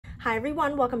Hi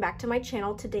everyone, welcome back to my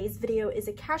channel. Today's video is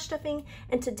a cash stuffing,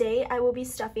 and today I will be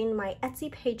stuffing my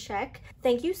Etsy paycheck.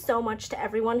 Thank you so much to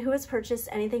everyone who has purchased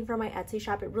anything from my Etsy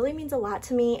shop. It really means a lot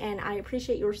to me and I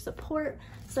appreciate your support.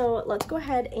 So let's go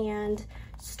ahead and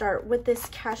start with this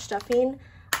cash stuffing.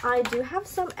 I do have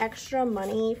some extra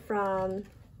money from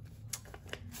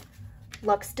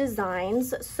Luxe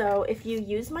Designs, so if you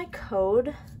use my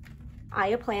code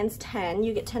IAPLANS10,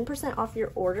 you get 10% off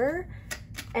your order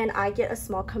and I get a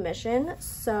small commission.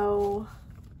 So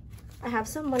I have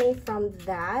some money from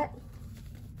that,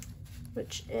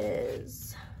 which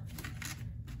is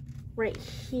right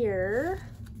here.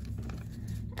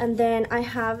 And then I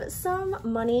have some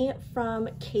money from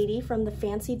Katie from the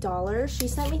Fancy Dollar. She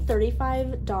sent me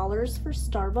 $35 for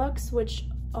Starbucks, which,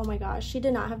 oh my gosh, she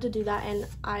did not have to do that. And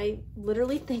I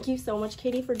literally thank you so much,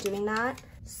 Katie, for doing that.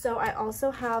 So I also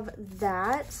have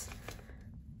that,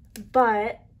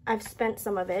 but I've spent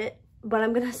some of it, but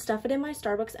I'm gonna stuff it in my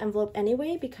Starbucks envelope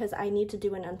anyway because I need to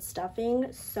do an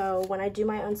unstuffing. So when I do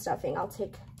my unstuffing, I'll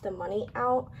take the money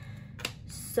out.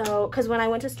 So, cause when I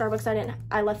went to Starbucks,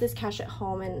 I left this cash at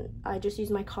home and I just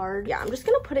used my card. Yeah, I'm just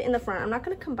gonna put it in the front. I'm not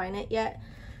gonna combine it yet.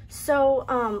 So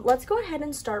let's go ahead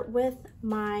and start with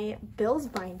my bills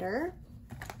binder.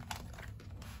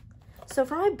 So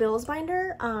for my bills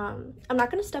binder, I'm not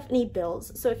gonna stuff any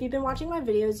bills. So if you've been watching my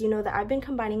videos, you know that I've been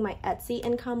combining my Etsy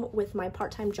income with my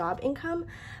part-time job income,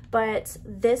 but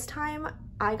this time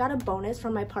I got a bonus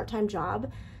from my part-time job.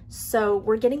 So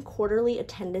we're getting quarterly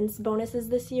attendance bonuses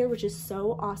this year, which is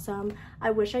so awesome.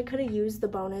 I wish I could have used the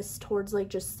bonus towards like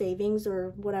just savings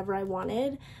or whatever I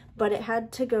wanted, but it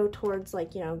had to go towards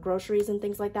like, you know, groceries and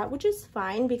things like that, which is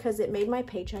fine because it made my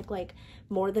paycheck like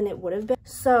more than it would have been.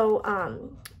 So,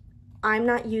 I'm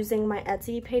not using my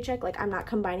Etsy paycheck, like I'm not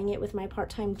combining it with my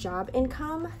part-time job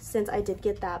income since I did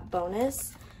get that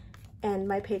bonus and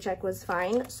my paycheck was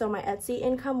fine. So my Etsy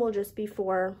income will just be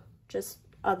for just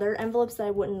other envelopes that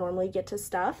I wouldn't normally get to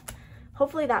stuff.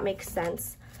 Hopefully that makes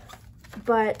sense.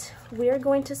 But we're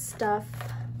going to stuff,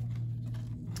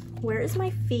 where is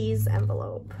my fees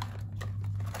envelope?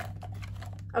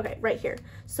 Okay, right here.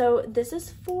 So this is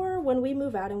for when we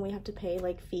move out and we have to pay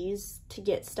like fees to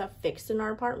get stuff fixed in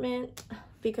our apartment,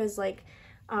 because like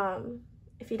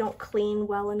if you don't clean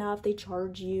well enough, they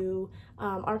charge you.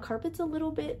 Our carpet's a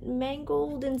little bit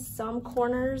mangled in some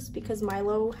corners because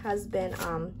Milo has been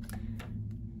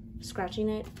scratching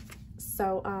it.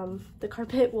 So the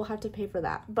carpet will have to pay for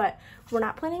that, but we're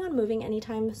not planning on moving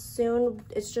anytime soon.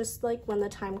 It's just like when the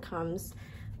time comes,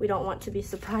 we don't want to be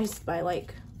surprised by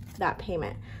like that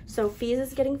payment. So fees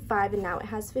is getting 5 and now it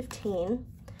has 15.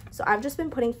 So I've just been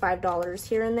putting $5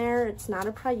 here and there. It's not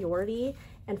a priority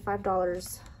and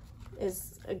 $5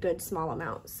 is a good small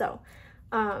amount. So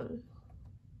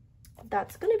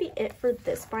that's gonna be it for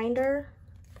this binder.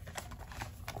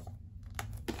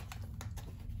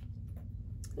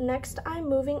 Next, I'm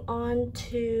moving on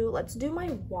to, let's do my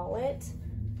wallet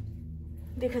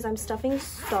because I'm stuffing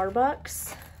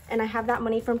Starbucks and I have that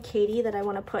money from Katie that I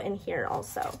want to put in here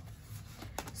also.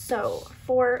 So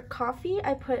for coffee,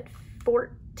 I put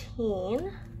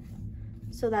 14.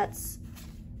 So that's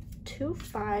 2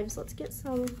 5s. Let's get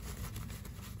some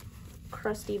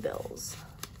crusty bills.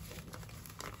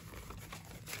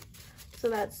 So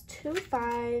that's 2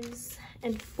 5s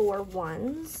and 4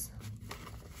 1s.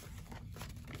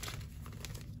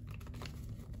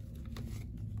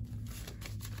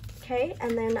 Okay,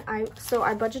 and then I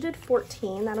budgeted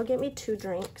 14. That'll get me 2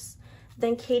 drinks.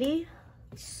 Then Katie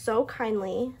so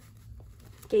kindly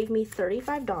gave me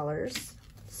 $35.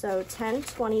 So 10,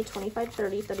 20, 25,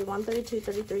 30, 31, 32,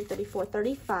 33, 34,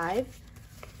 35.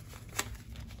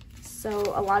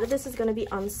 So a lot of this is going to be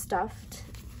unstuffed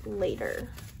later.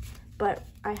 But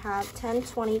I have 10,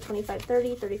 20, 25,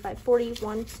 30, 35, 40,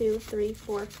 1, 2, 3,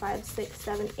 4, 5, 6,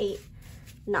 7, 8,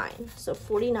 9. So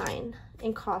 49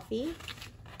 in coffee.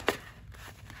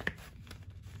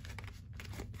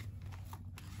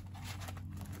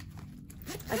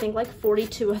 I think like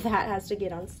 42 of that has to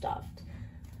get unstuffed.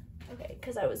 Okay,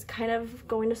 because I was kind of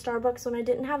going to Starbucks when I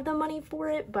didn't have the money for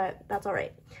it, but that's all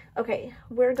right. Okay,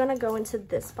 we're gonna go into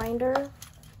this binder.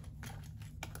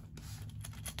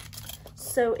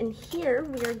 So in here,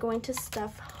 we are going to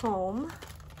stuff home.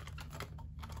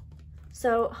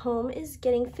 So home is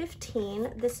getting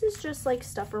 15. This is just like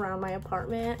stuff around my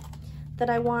apartment that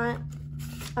I want.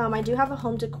 I do have a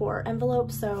home decor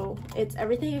envelope, so it's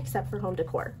everything except for home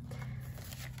decor.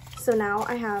 So now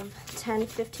I have 10,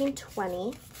 15,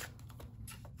 20.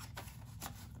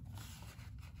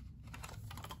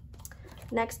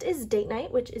 Next is date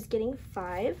night, which is getting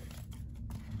 5.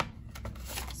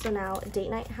 So now date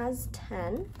night has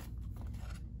 10.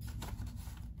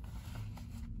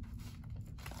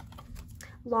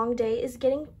 Long Day is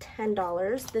getting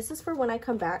 $10. This is for when I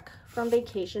come back from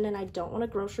vacation and I don't want to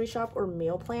grocery shop or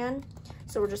meal plan.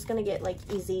 So we're just going to get like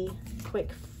easy,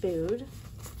 quick food.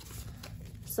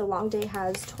 So Long Day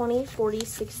has 20, 40,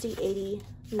 60, 80,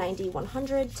 90,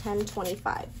 100, 10,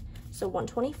 25. So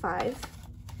 125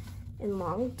 in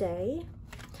Long Day.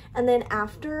 And then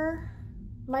after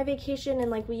my vacation and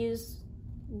like we use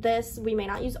this, we may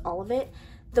not use all of it.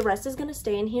 The rest is going to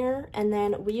stay in here. And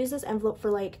then we use this envelope for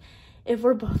like, if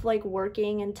we're both like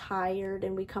working and tired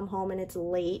and we come home and it's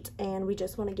late and we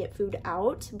just want to get food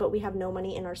out, but we have no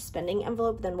money in our spending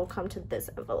envelope, then we'll come to this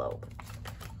envelope.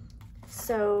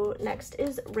 So next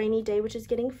is Rainy Day, which is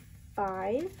getting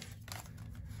 5.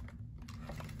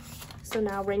 So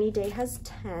now Rainy Day has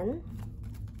 10.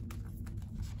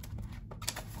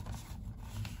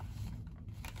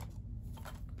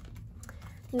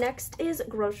 Next is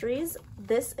groceries.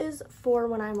 This is for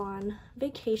when I'm on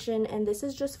vacation, and this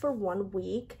is just for 1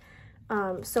 week.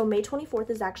 So May 24th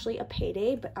is actually a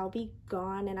payday, but I'll be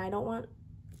gone and I don't want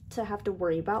to have to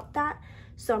worry about that.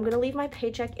 So I'm gonna leave my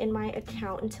paycheck in my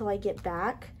account until I get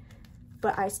back.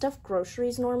 But I stuff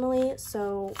groceries normally,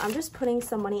 so I'm just putting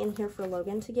some money in here for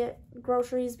Logan to get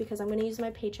groceries because I'm gonna use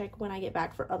my paycheck when I get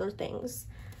back for other things,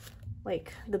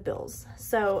 like the bills.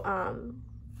 So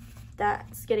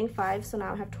that's getting 5, so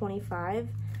now I have 25.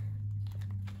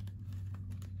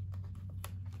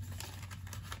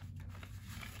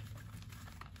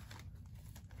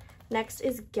 Next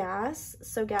is gas.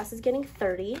 So gas is getting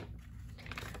 30.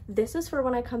 This is for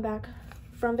when I come back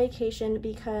from vacation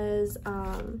because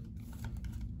I'll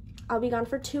be gone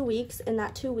for 2 weeks, and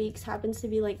that 2 weeks happens to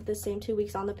be like the same 2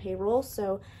 weeks on the payroll.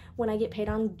 So when I get paid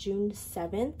on June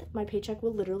 7th, my paycheck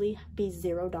will literally be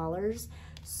 $0.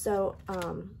 So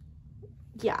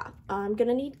yeah, I'm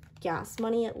gonna need gas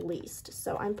money at least.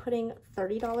 So I'm putting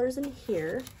 $30 in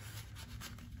here.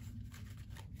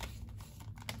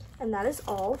 And that is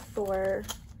all for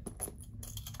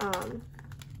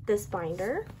this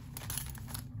binder.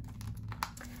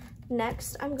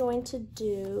 Next, I'm going to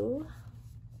do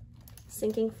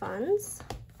sinking funds.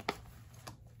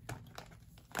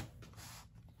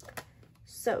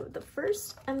 So the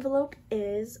first envelope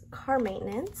is car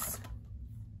maintenance,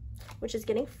 which is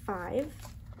getting 5.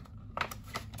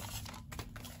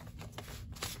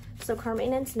 So car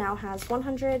maintenance now has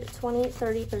 100, 20,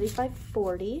 30, 35,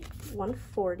 40,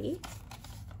 140.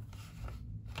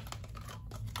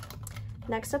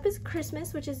 Next up is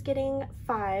Christmas, which is getting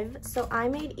 5. So I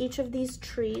made each of these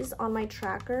trees on my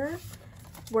tracker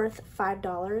worth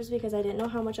 $5 because I didn't know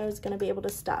how much I was going to be able to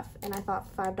stuff, and I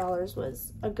thought $5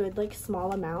 was a good like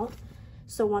small amount.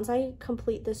 So once I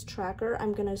complete this tracker,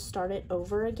 I'm going to start it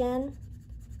over again,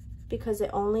 because it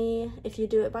only, if you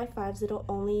do it by 5s, it'll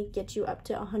only get you up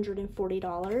to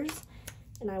 $140,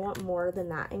 and I want more than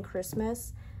that in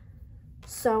Christmas.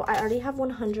 So I already have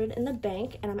 100 in the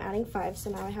bank, and I'm adding 5, so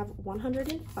now I have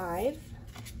 105.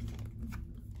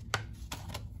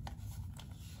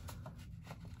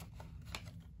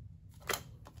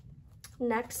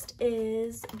 Next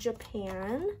is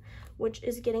Japan, which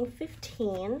is getting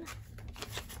 15,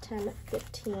 10,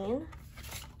 15.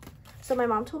 So my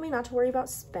mom told me not to worry about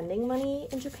spending money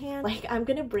in Japan. Like, I'm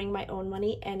gonna bring my own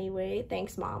money anyway.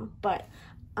 Thanks, Mom. But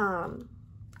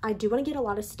I do want to get a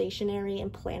lot of stationery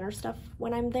and planner stuff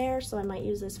when I'm there, so I might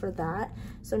use this for that.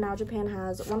 So now Japan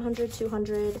has 100,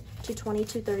 200, 220,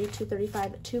 230,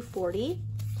 235, 240.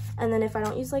 And then if I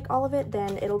don't use like all of it,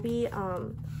 then it'll be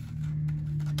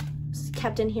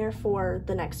kept in here for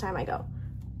the next time I go.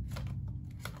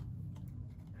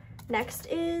 Next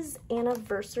is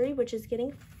anniversary, which is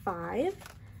getting 5.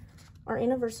 Our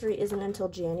anniversary isn't until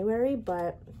January,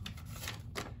 but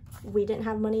we didn't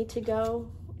have money to go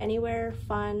anywhere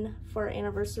fun for our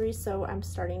anniversary, so I'm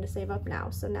starting to save up now.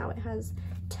 So now it has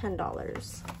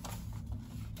 $10.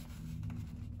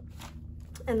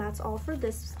 And that's all for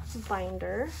this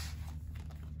binder.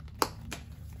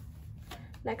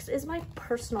 Next is my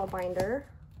personal binder.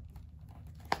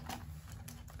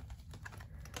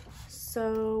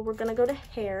 So we're gonna go to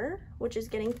hair, which is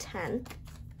getting 10.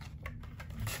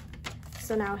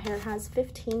 So now hair has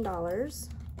 $15.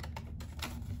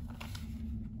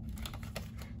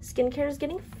 Skincare is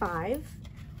getting 5.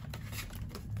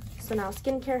 So now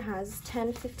skincare has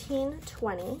 10, 15,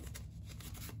 20.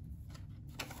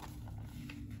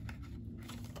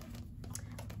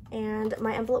 And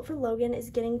my envelope for Logan is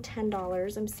getting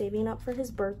 $10. I'm saving up for his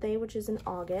birthday, which is in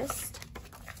August.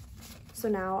 So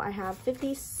now I have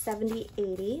 50, 70,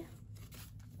 80.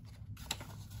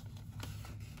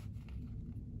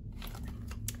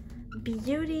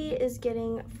 Beauty is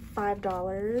getting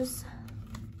 $5.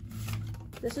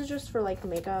 This is just for like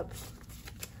makeup.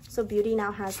 So beauty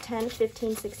now has 10,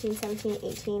 15, 16, 17,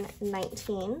 18,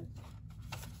 19.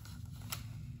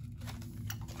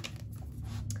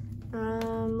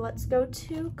 Let's go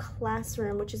to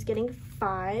classroom, which is getting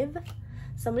 5.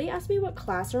 Somebody asked me what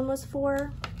classroom was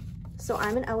for. So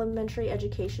I'm an elementary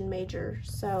education major.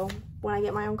 So when I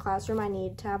get my own classroom, I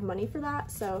need to have money for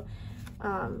that. So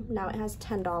now it has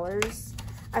 $10.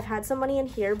 I've had some money in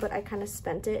here, but I kind of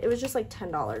spent it. It was just like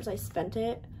 $10. I spent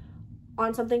it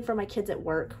on something for my kids at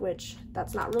work, which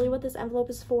that's not really what this envelope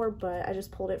is for, but I just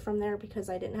pulled it from there because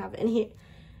I didn't have any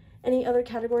other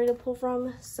category to pull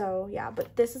from. So yeah,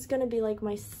 but this is going to be like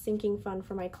my sinking fund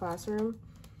for my classroom.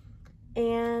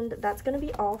 And that's going to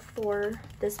be all for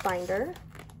this binder.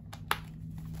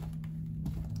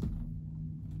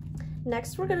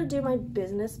 Next, we're going to do my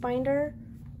business binder.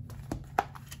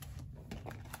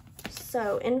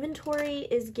 So inventory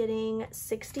is getting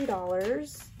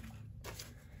 $60.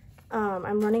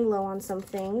 I'm running low on some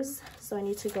things, so I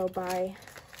need to go buy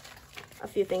a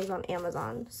few things on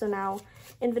Amazon. So now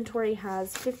inventory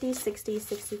has 50, 60,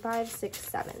 65,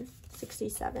 67.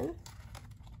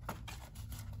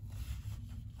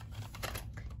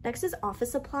 Next is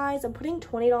office supplies. I'm putting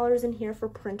 $20 in here for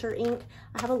printer ink.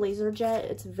 I have a LaserJet.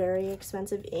 It's very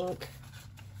expensive ink,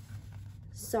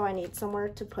 so I need somewhere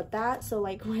to put that. So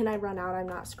like when I run out, I'm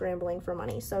not scrambling for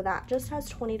money. So that just has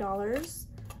 $20.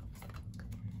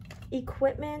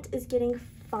 Equipment is getting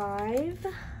 5.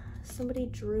 Somebody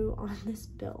drew on this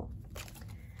bill.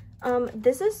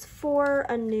 This is for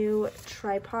a new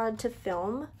tripod to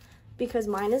film because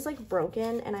mine is like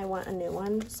broken and I want a new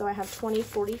one. So I have 20,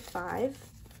 45.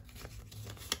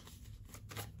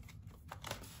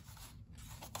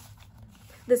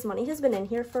 This money has been in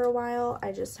here for a while.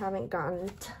 I just haven't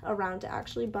gotten around to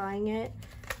actually buying it.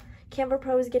 Canva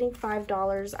Pro is getting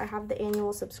 $5. I have the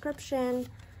annual subscription,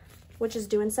 which is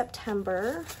due in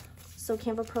September. So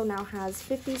Canva Pro now has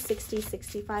 50, 60,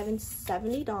 65, and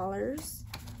 $70.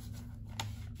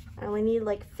 I only need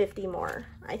like 50 more,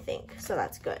 I think, so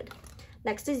that's good.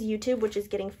 Next is YouTube, which is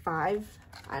getting 5.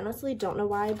 I honestly don't know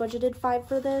why I budgeted 5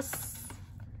 for this.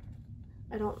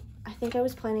 I think I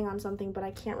was planning on something, but I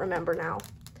can't remember now.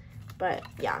 But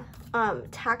yeah,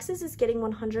 taxes is getting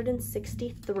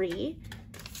 163.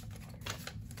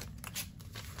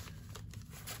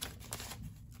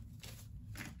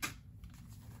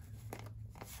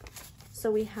 So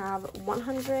we have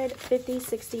 150,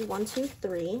 60, 1, 2,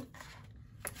 3.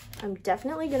 I'm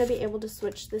definitely going to be able to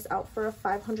switch this out for a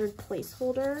 500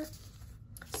 placeholder.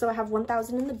 So I have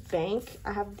 1,000 in the bank.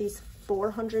 I have these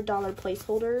 $400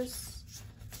 placeholders.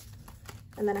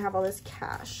 And then I have all this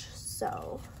cash.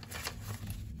 So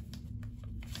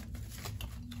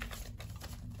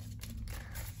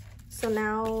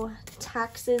now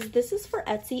taxes, this is for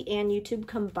Etsy and YouTube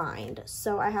combined.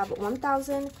 So I have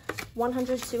 1,000,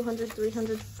 100, 200,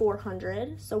 300,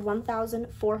 400. So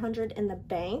 1,400 in the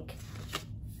bank,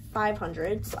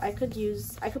 500. So I could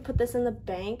put this in the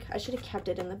bank. I should have kept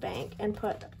it in the bank and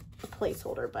put a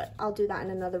placeholder, but I'll do that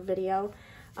in another video.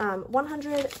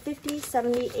 100, 50,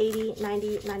 70, 80,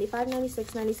 90, 95,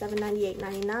 96, 97, 98,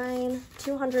 99,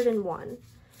 201.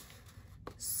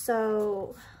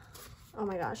 So, oh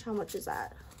my gosh, how much is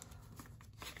that?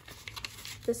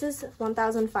 This is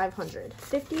 1,500.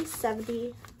 50,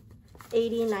 70,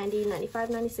 80, 90, 95,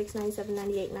 96, 97,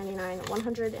 98, 99,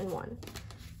 101.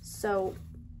 So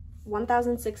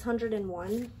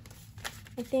 1,601,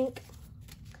 I think.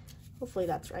 Hopefully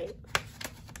that's right.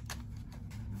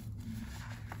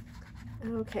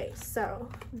 Okay,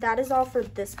 so that is all for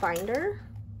this binder.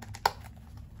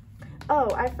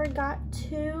 Oh, I forgot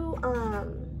to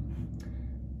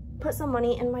put some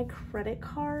money in my credit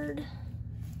card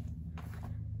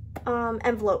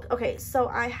envelope. Okay, so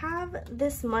I have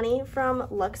this money from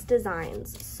Luxe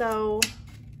Designs. So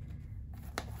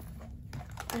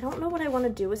I don't know what I want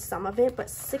to do with some of it, but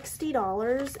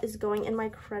 $60 is going in my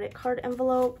credit card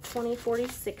envelope, 20, 40,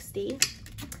 60.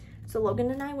 So Logan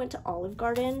and I went to Olive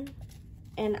Garden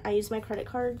and I used my credit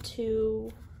card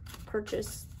to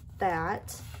purchase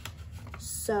that.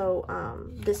 So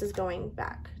this is going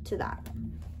back to that.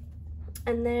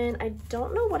 And then I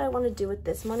don't know what I want to do with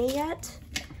this money yet,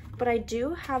 but I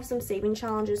do have some saving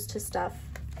challenges to stuff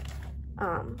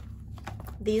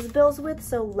these bills with.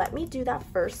 So let me do that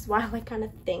first while I kind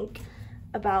of think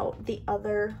about the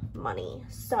other money.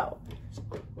 So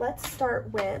let's start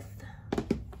with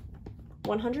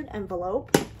 100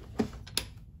 envelope.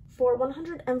 For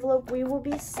 100 envelope, we will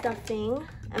be stuffing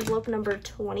envelope number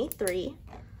 23.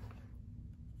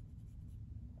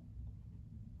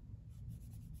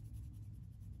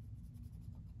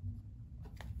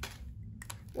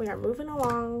 We are moving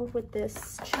along with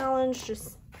this challenge,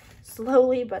 just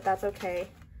slowly, but that's okay.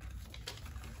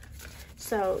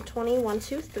 So 21,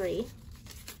 2, 3.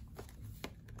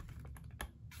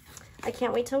 I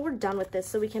can't wait till we're done with this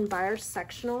so we can buy our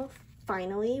sectional.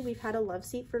 Finally, we've had a love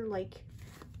seat for like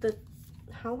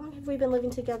how long have we been living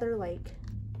together? Like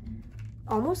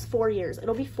almost 4 years.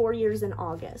 It'll be 4 years in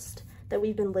August that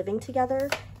we've been living together,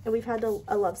 and we've had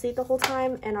a love seat the whole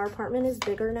time, and our apartment is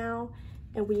bigger now,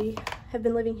 and we have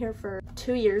been living here for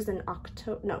 2 years in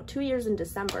 2 years in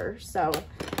December, so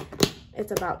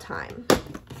it's about time.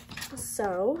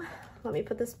 So let me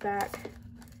put this back.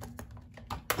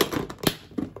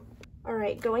 All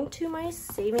right, going to my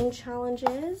saving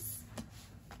challenges.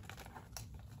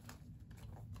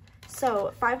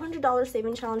 So $500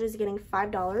 saving challenge is getting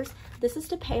 $5. This is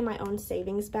to pay my own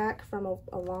savings back from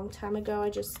a long time ago.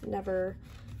 I just never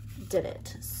did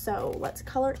it. So let's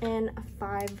color in a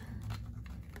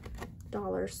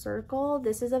 $5 circle.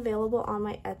 This is available on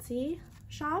my Etsy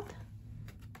shop.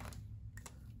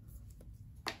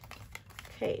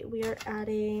 Okay, we are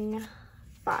adding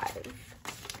 5.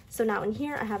 So now in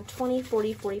here I have 20,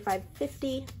 40, 45,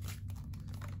 50.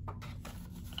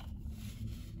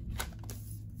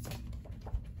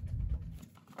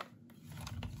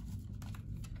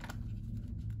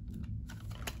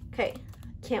 Okay,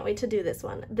 can't wait to do this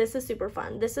one. This is super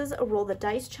fun. This is a roll the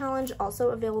dice challenge,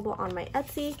 also available on my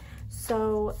Etsy.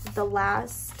 So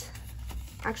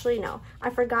actually no, I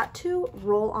forgot to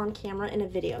roll on camera in a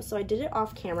video, so I did it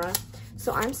off camera.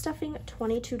 So I'm stuffing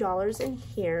 $22 in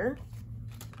here.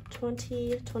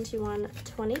 20, 21,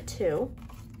 22.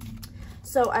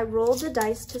 So I rolled the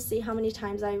dice to see how many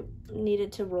times I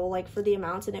needed to roll, like for the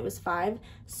amounts, and it was 5.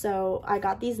 So I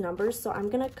got these numbers. So I'm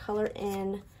gonna color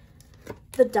in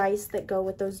the dice that go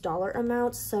with those dollar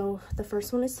amounts. So the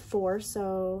first one is 4,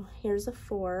 so here's a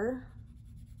 4.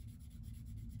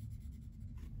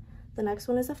 The next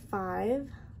one is a 5.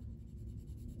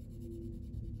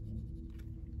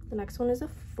 The next one is a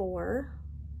 4.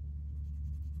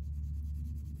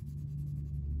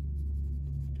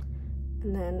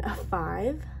 And then a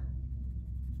 5.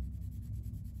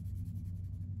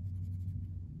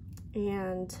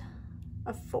 And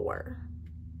a 4.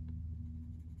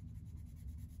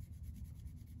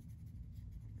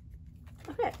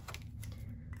 Okay,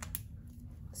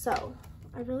 so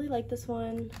I really like this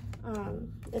one.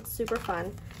 It's super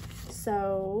fun.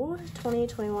 So 20,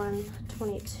 21,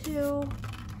 22.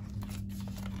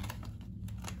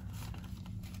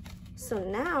 So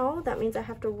now that means I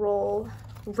have to roll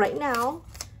right now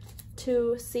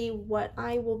to see what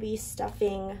I will be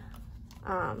stuffing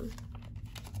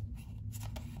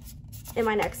in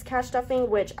my next cash stuffing,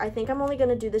 which I think I'm only going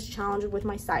to do this challenge with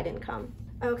my side income.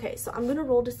 Okay, so I'm gonna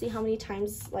roll to see how many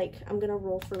times, like, I'm gonna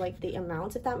roll for like the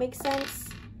amount, if that makes sense.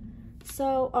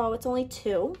 So, oh, it's only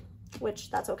 2,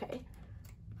 which that's okay.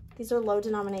 These are low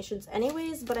denominations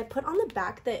anyways, but I put on the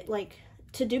back that, like,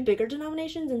 to do bigger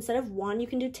denominations, instead of 1, you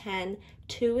can do 10,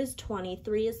 2 is 20,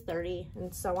 3 is 30,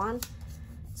 and so on.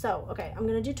 So, okay, I'm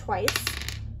gonna do twice.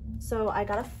 So I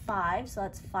got a 5, so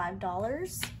that's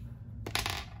 $5,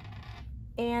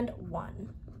 and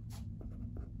 1.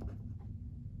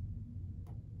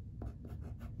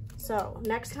 So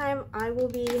next time I will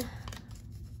be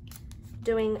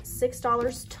doing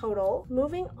 $6 total.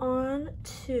 Moving on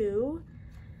to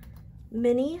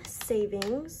mini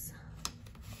savings.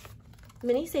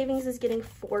 Mini savings is getting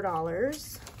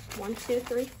 $4. 1, 2,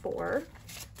 3, 4.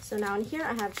 So now in here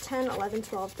I have 10, 11,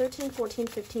 12, 13, 14,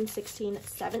 15, 16,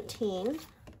 17.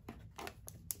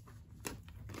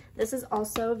 This is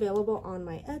also available on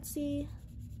my Etsy.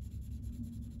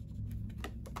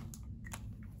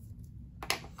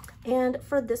 And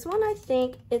for this one, I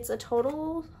think it's a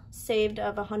total saved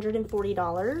of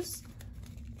 $140.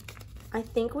 I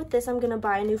think with this, I'm gonna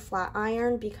buy a new flat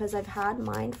iron because I've had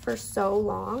mine for so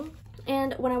long.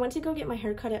 And when I went to go get my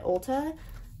hair cut at Ulta,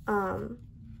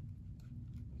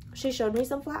 she showed me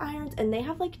some flat irons, and they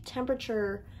have like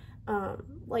temperature,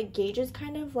 like gauges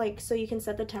kind of, like, so you can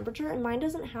set the temperature, and mine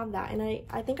doesn't have that. And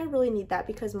I think I really need that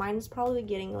because mine is probably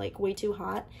getting like way too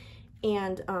hot.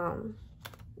 And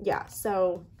yeah,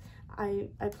 so I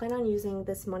plan on using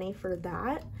this money for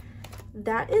that.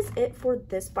 That is it for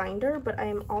this binder, but I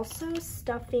am also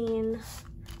stuffing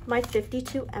my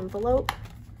 52 envelope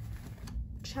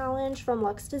challenge from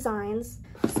Luxe Designs.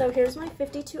 So here's my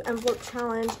 52 envelope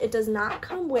challenge. It does not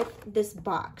come with this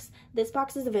box. This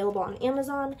box is available on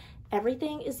Amazon.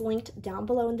 Everything is linked down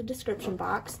below in the description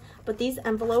box, but these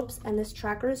envelopes and this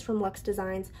tracker is from Luxe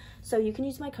Designs. So you can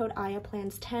use my code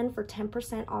AYAPLANS10 for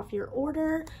 10% off your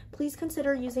order. Please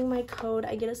consider using my code.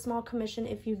 I get a small commission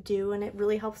if you do, and it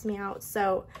really helps me out.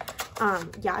 So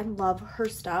yeah, I love her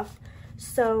stuff.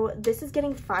 So this is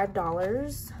getting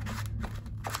 $5.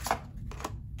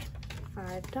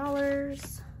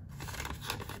 $5.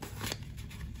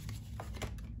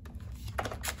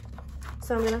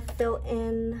 So I'm gonna fill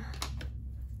in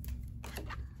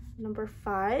number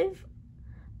 5.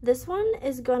 This one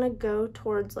is gonna go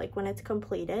towards, like, when it's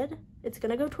completed, it's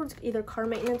gonna go towards either car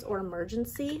maintenance or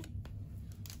emergency.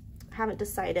 I haven't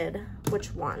decided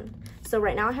which one. So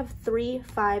right now I have 3,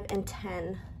 5, and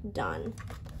 10 done.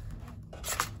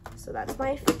 So that's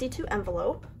my 52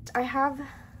 envelope. I have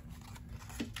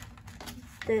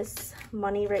this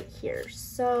money right here.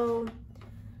 So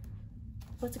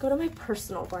let's go to my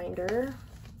personal binder.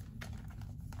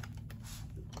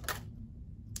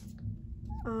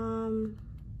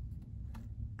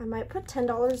 I might put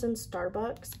 $10 in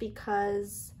Starbucks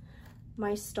because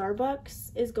my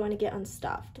Starbucks is going to get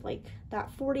unstuffed. Like,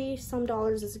 that 40 some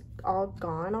dollars is all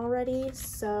gone already.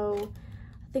 So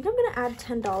I think I'm gonna add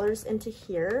 $10 into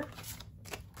here.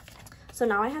 So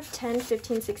now I have 10,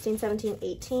 15, 16, 17,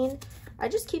 18. I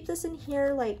just keep this in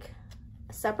here, like,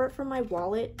 separate from my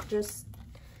wallet, just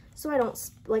so I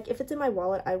don't, like, if it's in my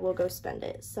wallet, I will go spend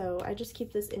it. So I just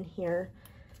keep this in here.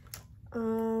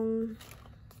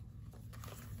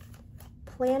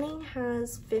 Planning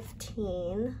has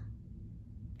 15.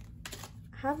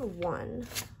 I have 1.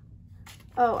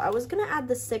 Oh, I was gonna add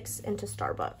the 6 into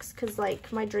Starbucks because,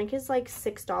 like, my drink is like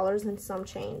 $6 and some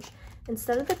change.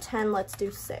 Instead of the 10, let's do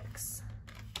 6.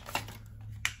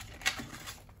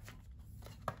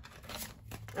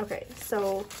 Okay,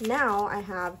 so now I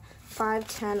have 5,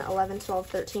 10, 11, 12,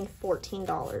 13,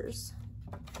 $14.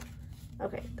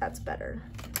 Okay, that's better.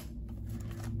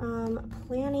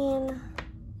 Planning,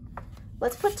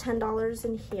 let's put $10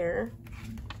 in here.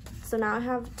 So now I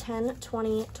have 10,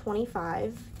 20,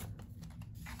 25.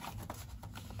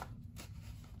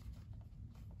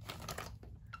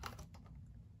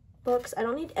 Books, I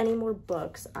don't need any more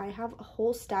books. I have a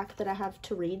whole stack that I have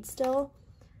to read still.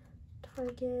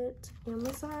 Target,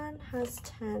 Amazon has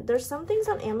 10. There's some things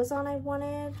on Amazon I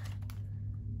wanted,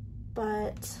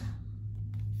 but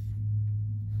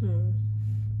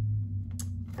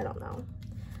I don't know.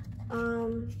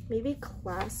 Maybe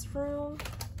classroom,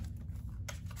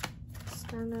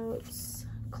 Star Notes,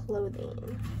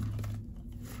 clothing.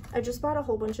 I just bought a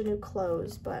whole bunch of new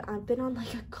clothes, but I've been on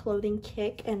like a clothing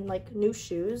kick and like new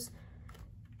shoes.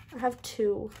 I have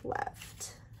 2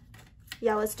 left.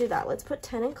 Yeah, let's do that. Let's put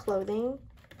 10 in clothing.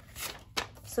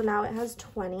 So now it has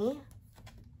 20.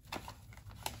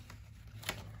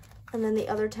 And then the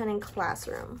other 10 in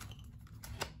classroom.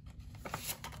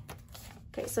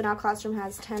 Okay, so now classroom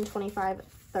has 10, 25,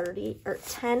 30, or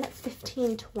 10,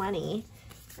 15, 20.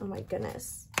 Oh my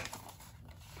goodness.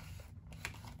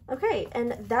 Okay,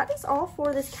 and that is all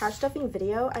for this cash stuffing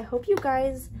video. I hope you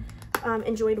guys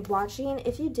enjoyed watching.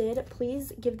 If you did,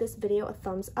 please give this video a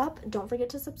thumbs up. Don't forget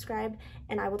to subscribe,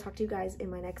 and I will talk to you guys in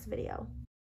my next video.